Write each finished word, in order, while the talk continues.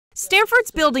Stamford's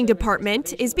building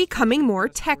department is becoming more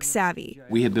tech-savvy.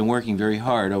 We have been working very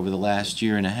hard over the last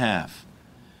year and a half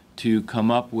to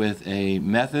come up with a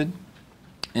method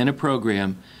and a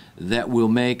program that will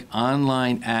make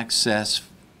online access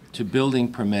to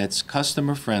building permits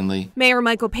customer-friendly. Mayor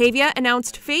Michael Pavia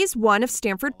announced Phase 1 of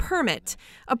Stamford Permit,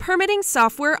 a permitting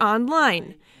software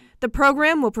online. The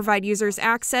program will provide users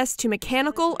access to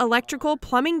mechanical, electrical,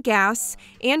 plumbing, gas,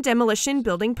 and demolition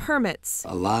building permits.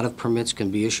 A lot of permits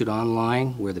can be issued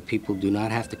online where the people do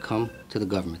not have to come to the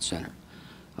government center.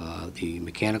 The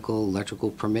mechanical,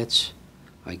 electrical permits,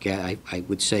 I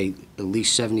would say at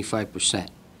least 75%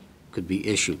 could be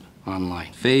issued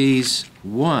online. Phase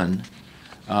 1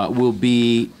 will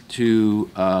be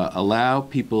to allow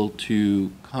people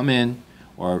to come in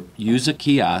or use a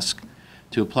kiosk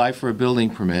to apply for a building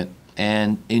permit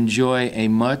and enjoy a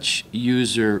much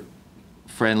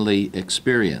user-friendly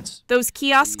experience. Those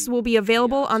kiosks will be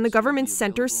available on the Government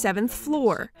Center's 7th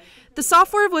floor. The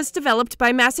software was developed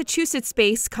by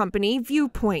Massachusetts-based company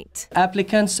ViewPoint.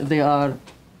 Applicants, if they are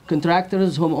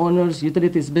contractors, homeowners,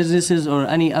 utilities, businesses, or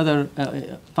any other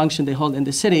function they hold in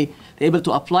the city, they're able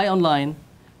to apply online,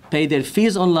 pay their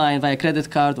fees online via credit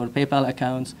card or PayPal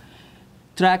accounts,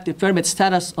 track the permit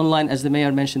status online, as the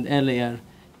mayor mentioned earlier,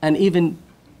 and even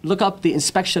look up the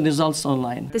inspection results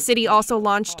online. The city also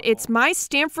launched its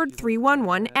MyStamford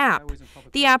 311 app.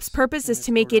 The app's purpose is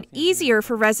to make it easier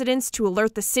for residents to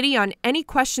alert the city on any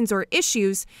questions or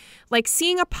issues, like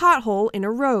seeing a pothole in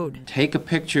a road. Take a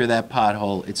picture of that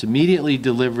pothole. It's immediately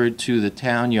delivered to the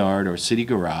town yard or city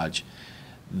garage.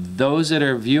 Those that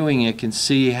are viewing it can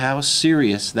see how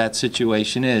serious that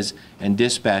situation is and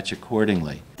dispatch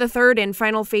accordingly. The third and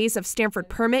final phase of Stamford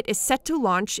Permit is set to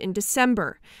launch in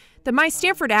December. The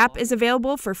MyStamford app is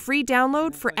available for free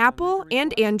download for Apple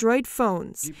and Android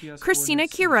phones. Christina,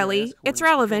 Chiarelli,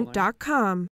 itsrelevant.com.